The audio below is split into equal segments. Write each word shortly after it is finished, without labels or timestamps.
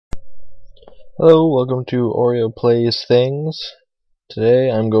Hello, welcome to oreoplaysthings.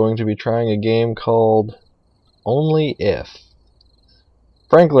 Today I'm going to be trying a game called Only If.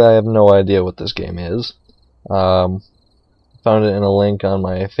 Frankly, I have no idea what this game is. Found it in a link on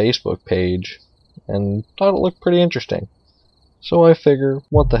my Facebook page and thought it looked pretty interesting. So I figure,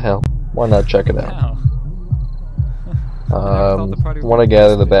 what the hell, why not check it out? From what I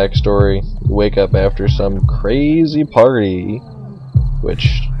gather, the backstory, you wake up after some crazy party,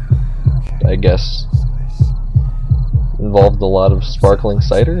 which I guess involved a lot of sparkling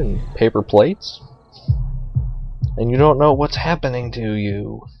cider and paper plates, and you don't know what's happening to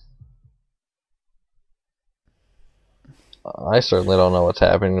you. I certainly don't know what's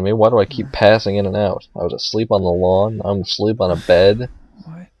happening to me. Why do I keep passing in and out? I was asleep on the lawn. I'm asleep on a bed.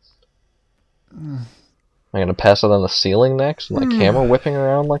 What? Am I gonna pass out on the ceiling next? With my camera whipping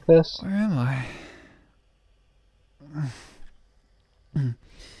around like this? Where am I?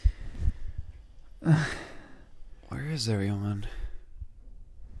 Where is everyone?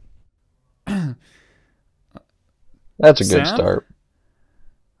 That's a good Sam? start.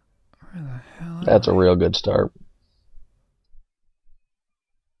 Where the hell am That's a I? real good start.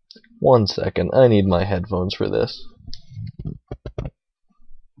 1 second, I need my headphones for this.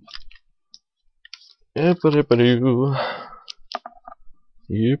 Yip-a-dip-a-doo.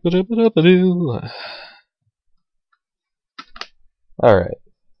 Yip-a-dip-a-dip-a-doo. Alright,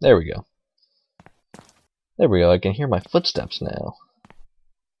 there we go. There we go, I can hear my footsteps now.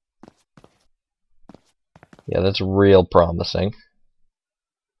 Yeah, that's real promising.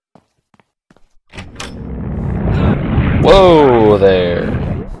 Whoa there!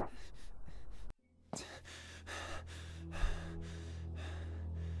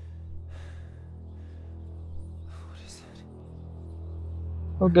 What is it?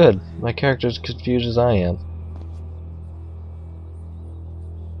 Oh good, my character's confused as I am.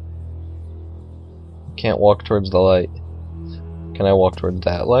 Can't walk towards the light. Can I walk towards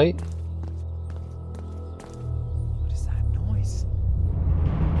that light? What is that noise?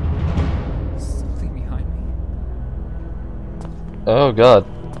 Something behind me? Oh god.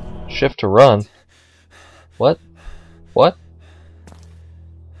 Shift to run. What? What?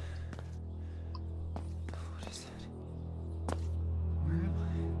 What is it? Where am I?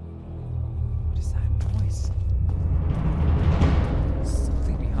 What is that noise?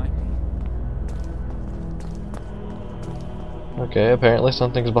 Something behind me? Okay, apparently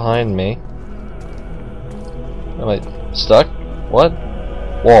something's behind me. Am I stuck? What?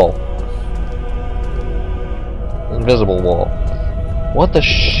 Wall. Invisible wall. What the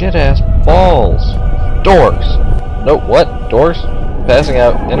shit-ass balls? Doors! No, what? Doors? Passing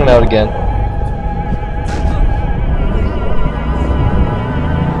out, in and out again.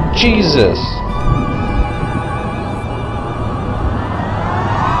 Jesus!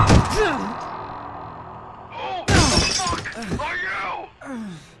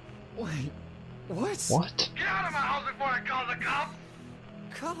 Wait, what? What? Get out of my house before I call the cops!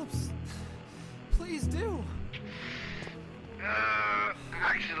 Cops! Please do!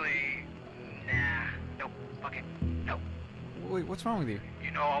 Actually, nah. Nope. Fuck it. Nope. Wait, what's wrong with you?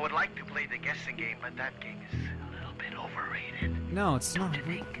 You know, I would like to play the guessing game, but that game is a little bit overrated. No, it's not.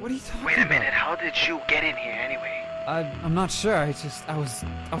 What are you talking Wait a about? minute, how did you get in here anyway? I'm not sure. I was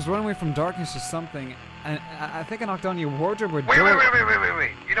running away from darkness or something, and I think I knocked on your wardrobe or Wait. door.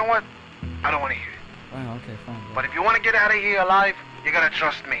 You know what? I don't want to hear it. Oh, okay, fine. But if you want to get out of here alive, you gotta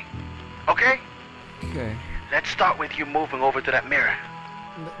trust me. Okay? Okay. Let's start with you moving over to that mirror.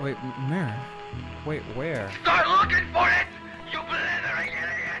 Wait, mirror? Wait, where? Start looking for it! You blithering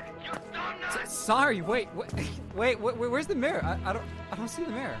idiot! You dumb nut! Sorry, wait, where's the mirror? I don't see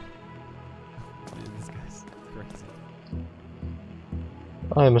the mirror. Man, this guy's crazy.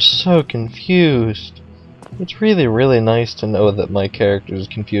 I'm so confused. It's really nice to know that my character is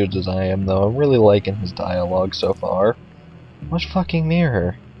confused as I am, though. I'm really liking his dialogue so far. What fucking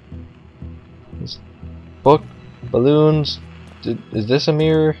mirror? This book? Balloons? Is this a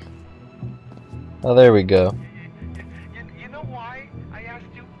mirror? Oh, there we go. You know why I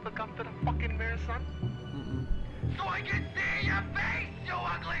asked you to look up to the fucking mirror, son? So I can see your face, you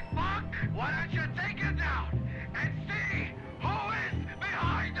ugly fuck! Why don't you take it down and see who is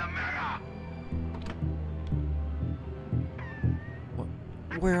behind the mirror?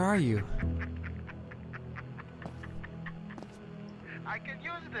 Where are you? I can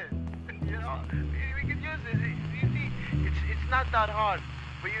use this. You know, we can use this. You see, it's not that hard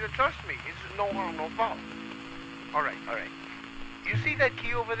for you to trust me. It's no harm, no foul. All right. You see that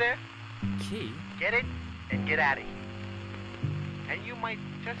key over there? Key? Get it and get out of here. And you might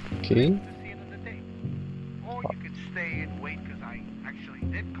just Key? live to see another day. Or you could stay and wait, because I actually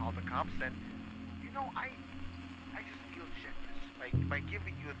did call the cops, and You know, I just feel generous by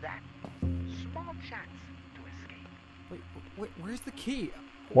giving you that small chance to escape. Wait, where's the key?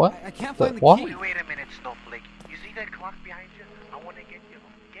 What? I can't find the what? key. Wait a minute, Snowflake. You see that clock behind you? I want to get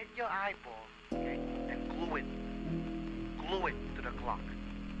your eyeball, okay, and glue it to the clock.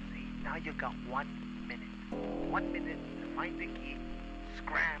 See, now you got 1 minute. 1 minute to find the key,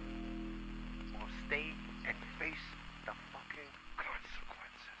 scram, or stay and face the fucking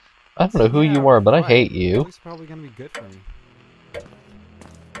consequences. I don't know who you are, but I hate you. It's probably gonna be good for me.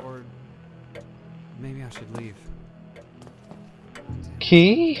 Or maybe I should leave.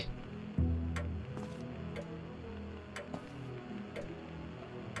 Key?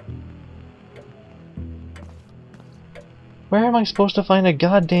 Where am I supposed to find a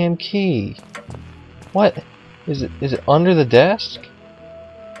goddamn key? What? Is it under the desk?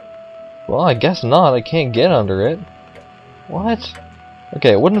 Well, I guess not. I can't get under it. What?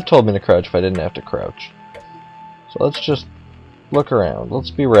 Okay, it wouldn't have told me to crouch if I didn't have to crouch. So let's just look around.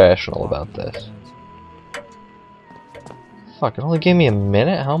 Let's be rational about this. Fuck, it only gave me a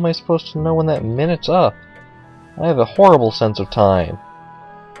minute? How am I supposed to know when that minute's up? I have a horrible sense of time.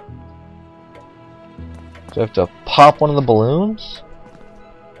 Do I have to pop one of the balloons?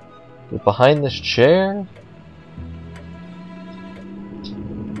 Is it behind this chair?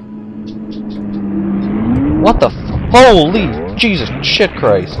 What the f- Holy Jesus shit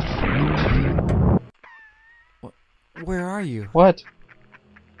Christ! Where are you? What?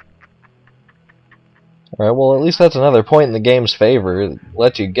 Alright, well at least that's another point in the game's favor. It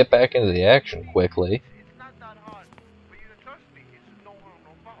lets you get back into the action quickly. It's not that hard for you to trust me. It's no harm,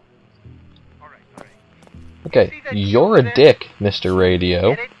 no foul. Alright. Okay, you're a dick, Mr.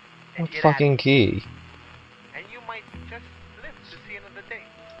 Radio. Get it? And What get fucking out key? and you might just live to see another day.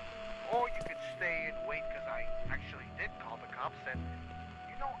 Or you could stay and wait, because I actually did call the cops, and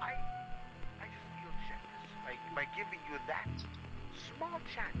you know, I just feel generous by giving you that small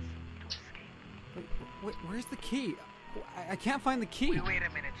chance to escape. Wait, where's the key? I can't find the key. Wait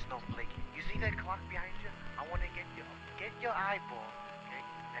a minute, Snowflake. You see that clock behind you? I want to get your eyeball, okay,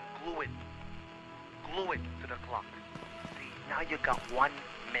 and glue it to the clock. See, now you got 1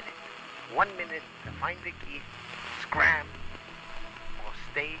 minute. 1 minute to find the key, scram, or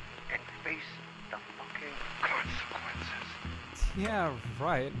stay and face the fucking consequences. Yeah,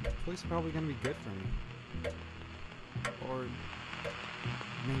 right. Police are probably gonna be good for me. Or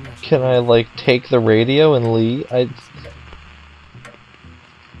maybe I should. Can I, like, take the radio and leave?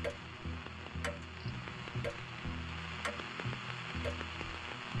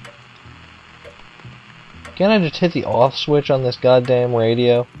 Can't I just hit the off switch on this goddamn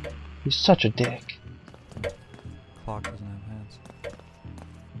radio? He's such a dick. Clock doesn't have hands.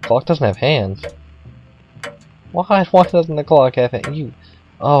 Clock doesn't have hands. Why doesn't the clock have hands? You.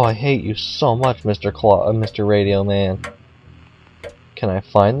 Oh, I hate you so much, Mr. Radio Man. Can I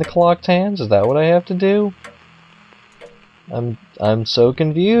find the clock's hands? Is that what I have to do? I'm so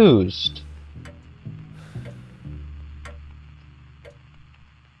confused.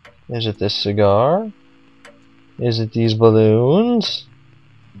 Is it this cigar? Is it these balloons?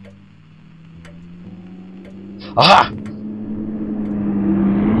 Aha!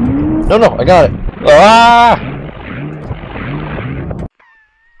 No, I got it. Ah!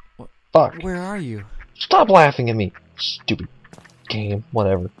 Fuck. Where are you? Stop laughing at me. Stupid game.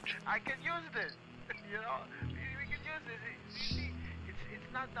 Whatever. I can use this. You know, we can use this. You see,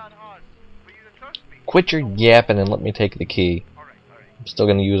 it's not that hard for you to trust me. Quit your yapping and let me take the key. Alright. I'm still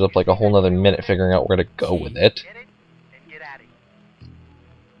gonna use up like a whole nother minute figuring out where to go with it. Get it and get out of here.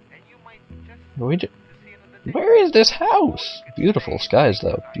 And you might just We ju- to see another day. Where is this house? Beautiful skies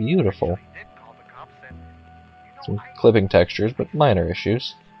though. Beautiful. Did call the cops, and you know, Some clipping textures, but minor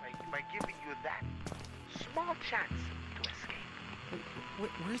issues. by giving you that small chance to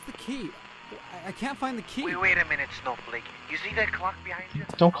escape. Where's the key? I can't find the key. Wait a minute, Snowflake. You see that clock behind you?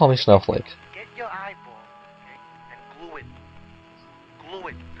 Don't call me Snowflake. Get your eyeball, okay, and glue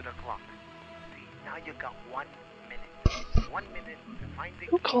it to the clock. See, now you got 1 minute. 1 minute to find the key.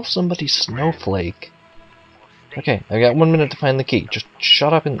 Who calls somebody Snowflake? or stay Okay, I got 1 minute to find the key. Just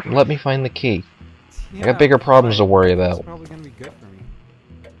shut up and let me find the key. Yeah, I got bigger problems to worry It's about. probably gonna be good for me.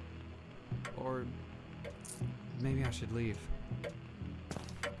 Or maybe I should leave.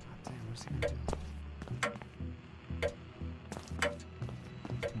 God damn, what's he gonna do?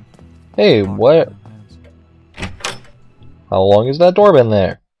 Hey, Clock what? doesn't have hands. How long has that door been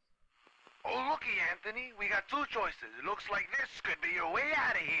there? Oh, looky, Anthony. We got two choices. It looks like this could be your way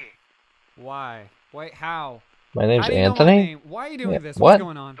out of here. Why? Wait, how? My name's How do you know my Anthony? name? Why are you doing Yeah, this? what? What's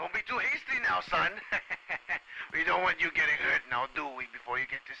going on? Don't be too hasty now, son. We don't want you getting hurt now, do we? Before you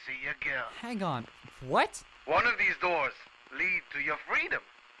get to see your girl. Hang on. What? One of these doors lead to your freedom,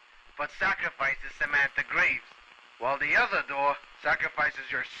 but sacrifices Samantha Graves, while the other door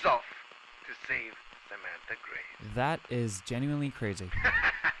sacrifices yourself to save Samantha Graves. That is genuinely crazy.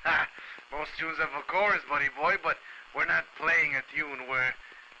 Most tunes have a chorus, buddy boy, but we're not playing a tune, we're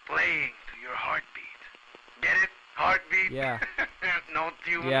playing to your heartbeat. Get it? Heartbeat? Yeah. No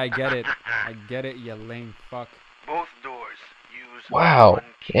tune? Yeah, I get it. I get it, you lame fuck. Both doors use Wow, one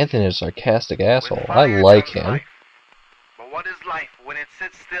key. Anthony is a sarcastic With asshole. I fire like comes him. life. But what is life when it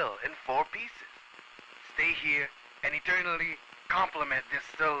sits still in 4 pieces? Stay here and eternally complement this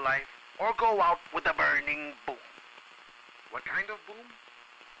still life, or go out with a burning boom. What kind of boom?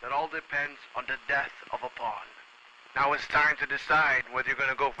 That all depends on the death of a pawn. Now it's time to decide whether you're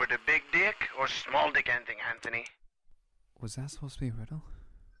gonna go for the big dick or small dick ending, Anthony. Was that supposed to be a riddle?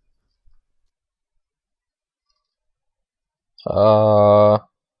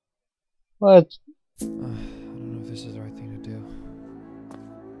 What? I don't know if this is the right thing to do.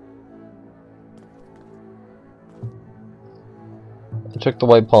 I took the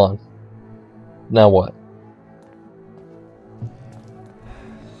white pawn. Now what?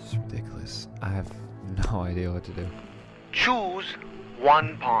 It's ridiculous. I have no idea what to do. Choose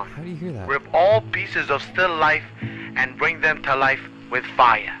one pawn. How do you hear that? Rip all pieces of still life and bring them to life with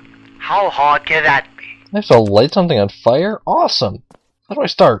fire. How hard can that be? I have to light something on fire? Awesome! How do I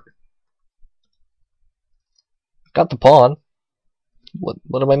start? Got the pawn.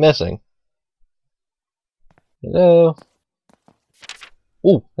 What am I missing? Hello?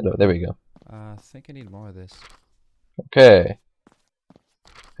 Ooh, hello, there we go. I think I need more of this. Okay.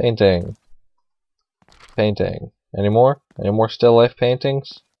 Painting. Painting. Any more? Any more still life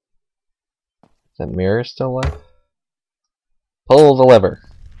paintings? Is that mirror still life? Pull the lever.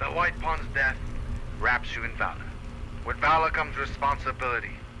 The white pawn's death wraps you in valor. With valor comes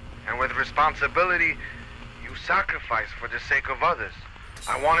responsibility. And with responsibility, you sacrifice for the sake of others.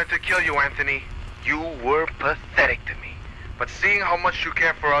 I wanted to kill you, Anthony. You were pathetic to me. But seeing how much you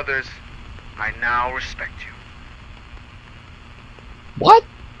care for others, I now respect you. What?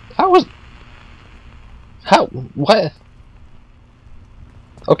 How? What?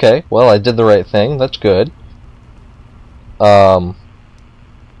 Okay, well, I did the right thing. That's good.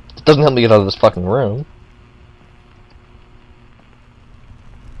 It doesn't help me get out of this fucking room.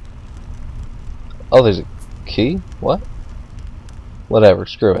 Oh, there's a key? What? Whatever,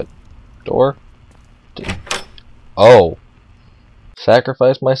 screw it. Door? Oh.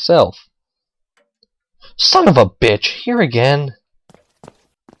 Sacrifice myself. Son of a bitch! Here again!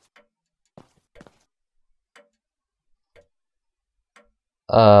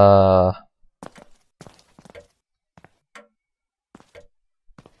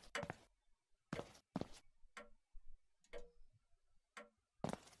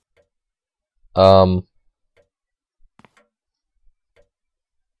 Um...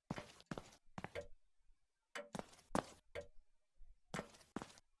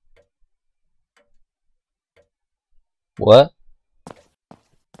 What?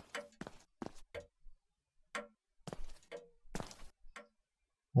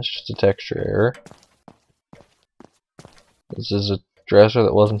 That's just a texture error. This is a dresser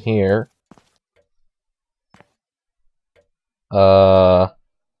that wasn't here. Did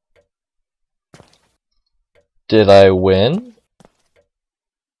I win?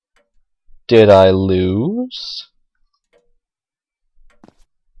 Did I lose?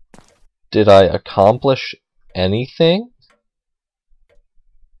 Did I accomplish anything?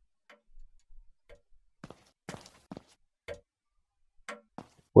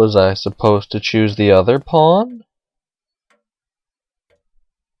 Was I supposed to choose the other pawn?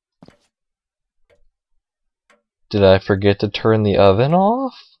 Did I forget to turn the oven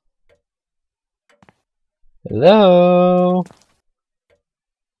off? Hello?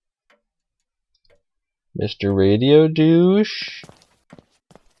 Mr. Radio Douche?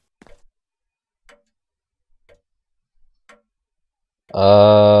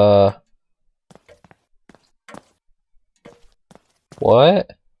 What?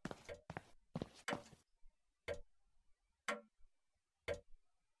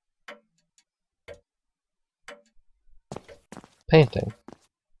 Painting.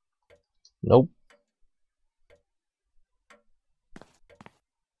 Nope.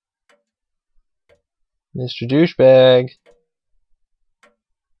 Mr. Douchebag.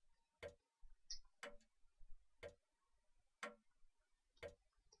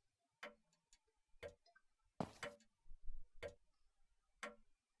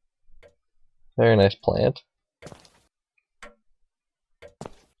 Very nice plant.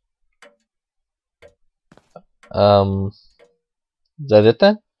 Is that it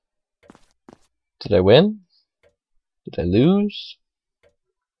then? Did I win? Did I lose?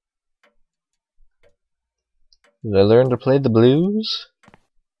 Did I learn to play the blues?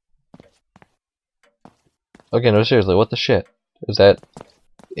 Okay, no, seriously, what the shit? Is that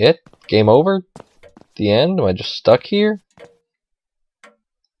it? Game over? The end? Am I just stuck here?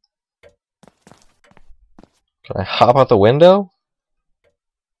 Can I hop out the window?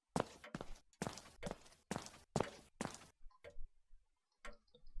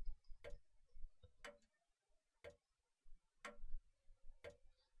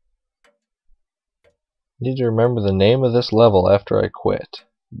 Need to remember the name of this level after I quit.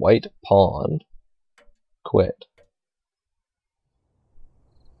 White pawn. Quit.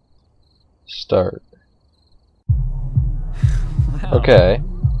 Start. Wow. Okay.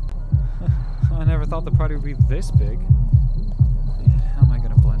 I never thought the party would be this big. How am I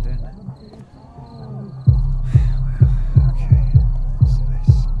gonna blend in? Well, okay. Let's do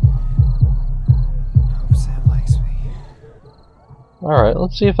this. Hope Sam likes me. Alright,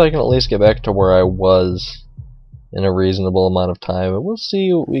 let's see if I can at least get back to where I was in a reasonable amount of time, and we'll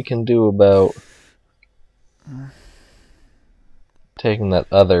see what we can do about taking that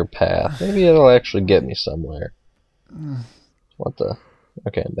other path. Maybe it'll actually get me somewhere. What the?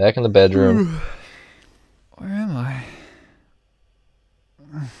 Okay, I'm back in the bedroom. Where am I?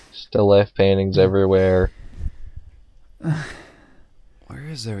 Still life paintings everywhere. Where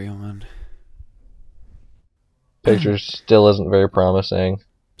is everyone? Picture still isn't very promising.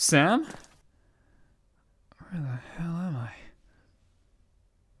 Sam? Where the hell am I?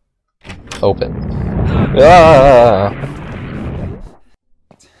 Open. Ah!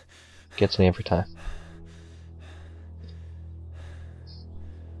 Gets me every time.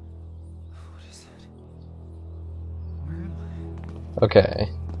 What is that? Where am I? Okay.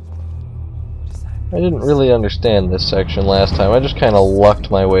 What is that? I didn't really understand this section last time. I just kind of lucked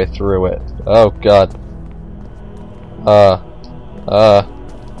my way through it. Oh god.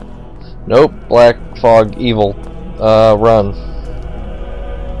 Nope. Black fog, evil. Run.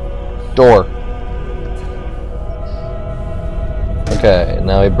 Door. Okay,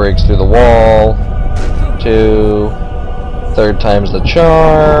 now he breaks through the wall. 2. Third time's the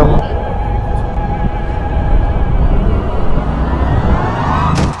charm.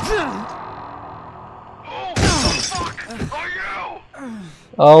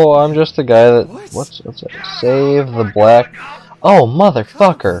 Oh, I'm just the guy that... What's that? Save the black... Oh,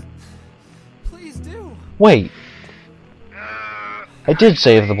 motherfucker! Please do. Wait. I did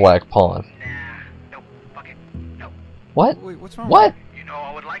save the black pawn. Nope, fuck it. Nope. What? Wait, what's wrong? What? You know,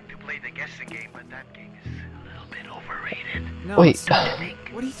 I would like to play the guessing game, but that game is a little bit overrated. No, Wait. it's not.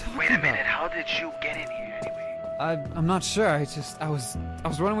 What are you talking Wait a about? minute, how did you get in here anyway? I'm not sure. I was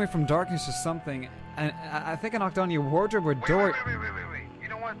running away from darkness or something, and I think I knocked on your wardrobe or door. Wait. You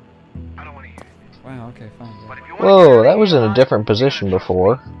know what? I don't want to hear it. Wow. Okay. Fine. But if you Whoa, want that was in a different position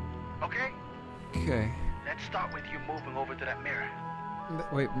before. Okay? Okay. Let's start with you moving over to that mirror.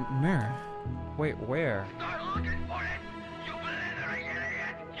 Wait, mirror. Wait, where? Start looking for it! You blithering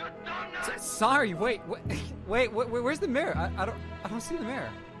idiot! You dumb nut! Sorry. Wait. Where's the mirror? I don't see the mirror.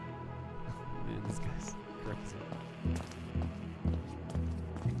 Man, this guy's crazy.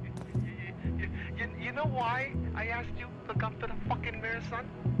 You know why I asked you to come to the fucking mirror, son?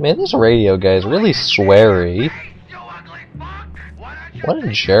 Man, this radio guy's really sweary. Hey, you ugly fuck! Why don't you What a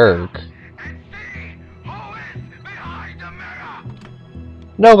take jerk. it out and see who is behind the mirror?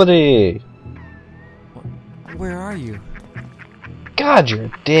 Nobody! Where are you? God, you're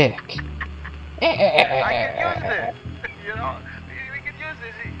a dick. I can use this. You know, we can use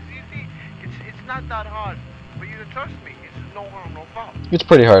this. You see, it's not that hard for you to trust me. It's no harm, no foul. It's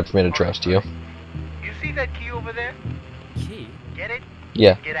pretty hard for me to trust you. You see that key over there? Key? Get it?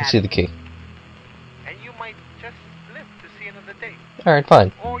 Yeah, Get I out see of the key. And you might just live to see another day. Alright,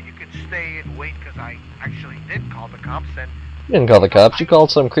 fine. Or you could stay and wait, because I actually did call the cops and... You didn't call the cops, you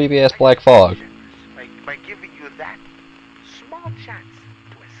called some creepy-ass black fog. By giving you that small chance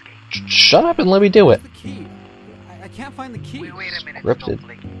to escape. Shut up and let me do it. Where's the key? I can't find the key. Wait a minute, Scripted.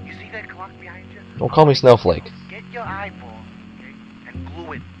 Snowflake. You see that clock behind you? Don't call me Snowflake. Get your eyeball, okay, and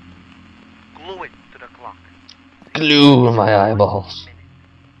glue it. Glue it to the clock. Glue my eyeballs.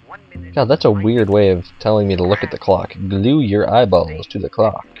 1 minute. God, that's a weird way of telling me to look at the clock. Glue your eyeballs to the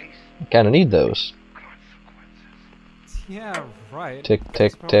clock. I kinda need those. Yeah, right. Tick, That's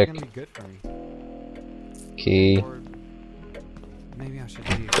tick, probably tick. gonna be good for me. Key. Or maybe I should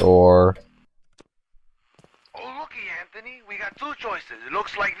leave. Door. Oh, looky, Anthony. We got two choices. It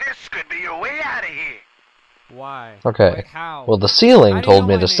looks like this could be your way out of here. Why? Okay. Wait, how? Well, the ceiling How do you told know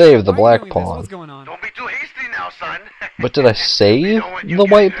me my to name? save the Why are you black doing this? pawn. What's going on? Don't be too hasty now, son. But did I You save know when you the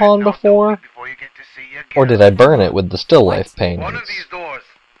get white hurt, pawn don't do before? it before you get Or did I burn it with the still life paintings? One of these doors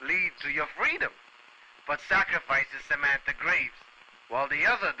leads to your freedom, but sacrifices Samantha Graves, while the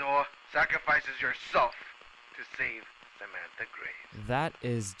other door sacrifices yourself to save Samantha Graves. That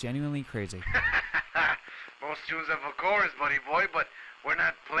is genuinely crazy. Most tunes have a chorus, buddy boy, but we're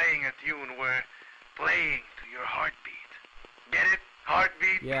not playing a tune, we're playing to your heartbeat. Get it?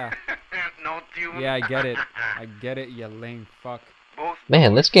 Heartbeat? Yeah. No tune? Yeah, I get it. I get it, you lame fuck. Both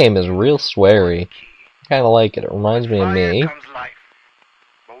Man, this game is real sweary. I kinda like it. It reminds me of fire me. comes life.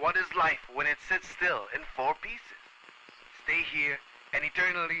 But what is life when it sits still in 4 pieces? Stay here and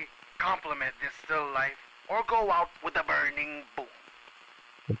eternally complement this still life, or go out with a burning boom.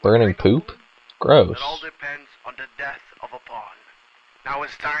 Burning poop? Gross. It all depends on the death of a pawn. Now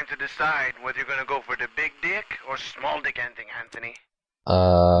it's time to decide whether you're gonna go for the big dick or small dick ending, Anthony.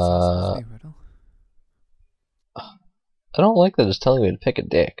 Riddle? I don't like that it's telling me to pick a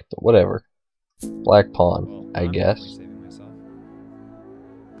dick, but whatever. Black pawn, Well, I I'm guess. definitely saving myself.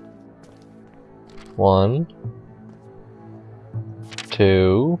 1,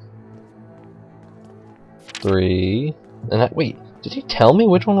 2, 3, and wait, did he tell me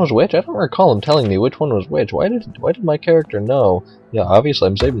which one was which? I don't recall him telling me which one was which. Why did my character know? Yeah, obviously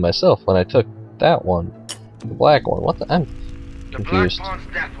I'm saving myself when I took that one. The black one. What the? I'm confused. The black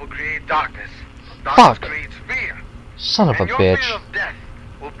pawn's death will create darkness. Fuck! Darkness creates fear. Son of a And your bitch. fear of death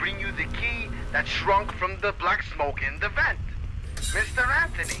will bring you the key that shrunk from the black smoke in the vent. Mr.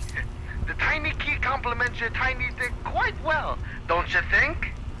 Anthony, the tiny key complements your tiny dick quite well, don't you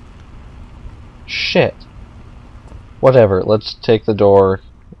think? Shit. Whatever, let's take the door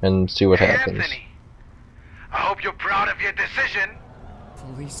and see what happens. Anthony, I hope you're proud of your decision. The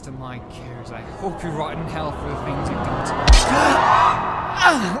least of my cares. I hope you rot in hell for the things you've done.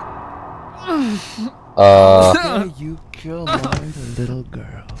 Yeah, you killed my little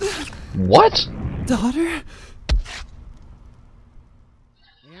girl. What? Daughter? Hey,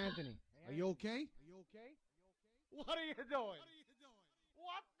 Anthony, are you okay? Are you okay? What are you doing?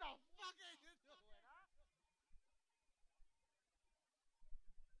 What the fuck are you doing,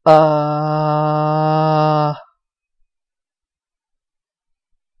 huh?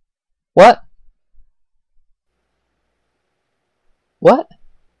 What? What?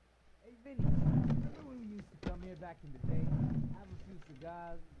 Hey, Vinny, remember when we used to come here back in the day, have a few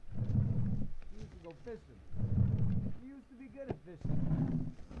cigars? We used to go fishing. You used to be good at fishing.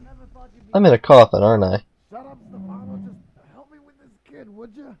 Never thought you'd be... I'm in a coffin, aren't I? Shut up, Stefano. Just help me with this kid,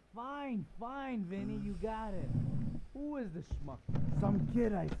 would you? Fine, fine, Vinny, you got it. Who is the schmuck? Some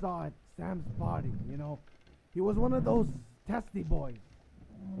kid I saw at Sam's party, you know. He was one of those testy boys,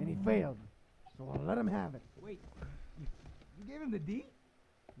 and he failed. So I'll let him have it. Wait, you gave him the D?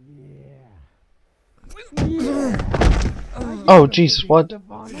 Yeah. Oh, Jesus, what?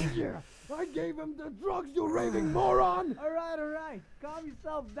 Stefano, yeah. I gave him the drugs, you raving moron! Alright. Calm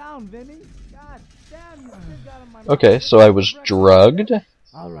yourself down, Vinny. God damn, you still got him on... Okay, so I was drugged?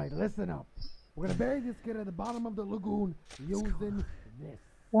 Alright, listen up. We're gonna bury this kid at the bottom of the lagoon using this.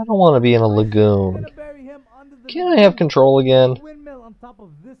 I don't want to be in a We're lagoon. gonna bury him under the... Can I have control again? windmill on top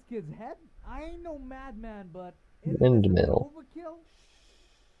of this kid's head? I ain't no madman, but... isn't this a Windmill. bit overkill?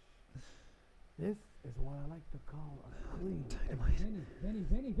 This is what I like to call a clean.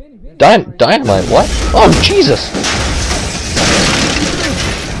 Vinny. Dynamite, what? Oh, Jesus!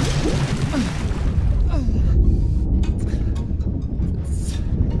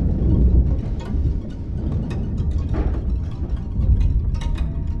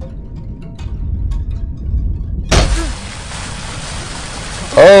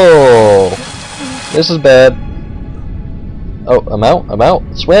 Oh! This is bad. Oh, I'm out.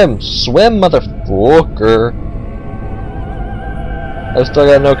 Swim, motherfucker. I still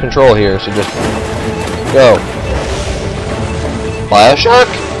got no control here, so just go. Bioshock?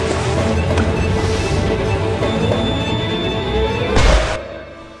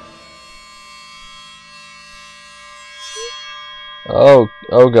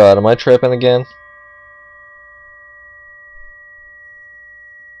 Oh god, am I tripping again?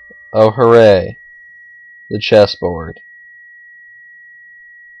 Oh hooray. The chessboard.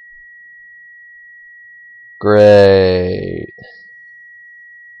 Great.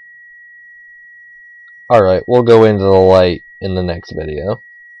 Alright, we'll go into the light in the next video.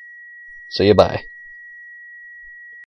 See you, bye.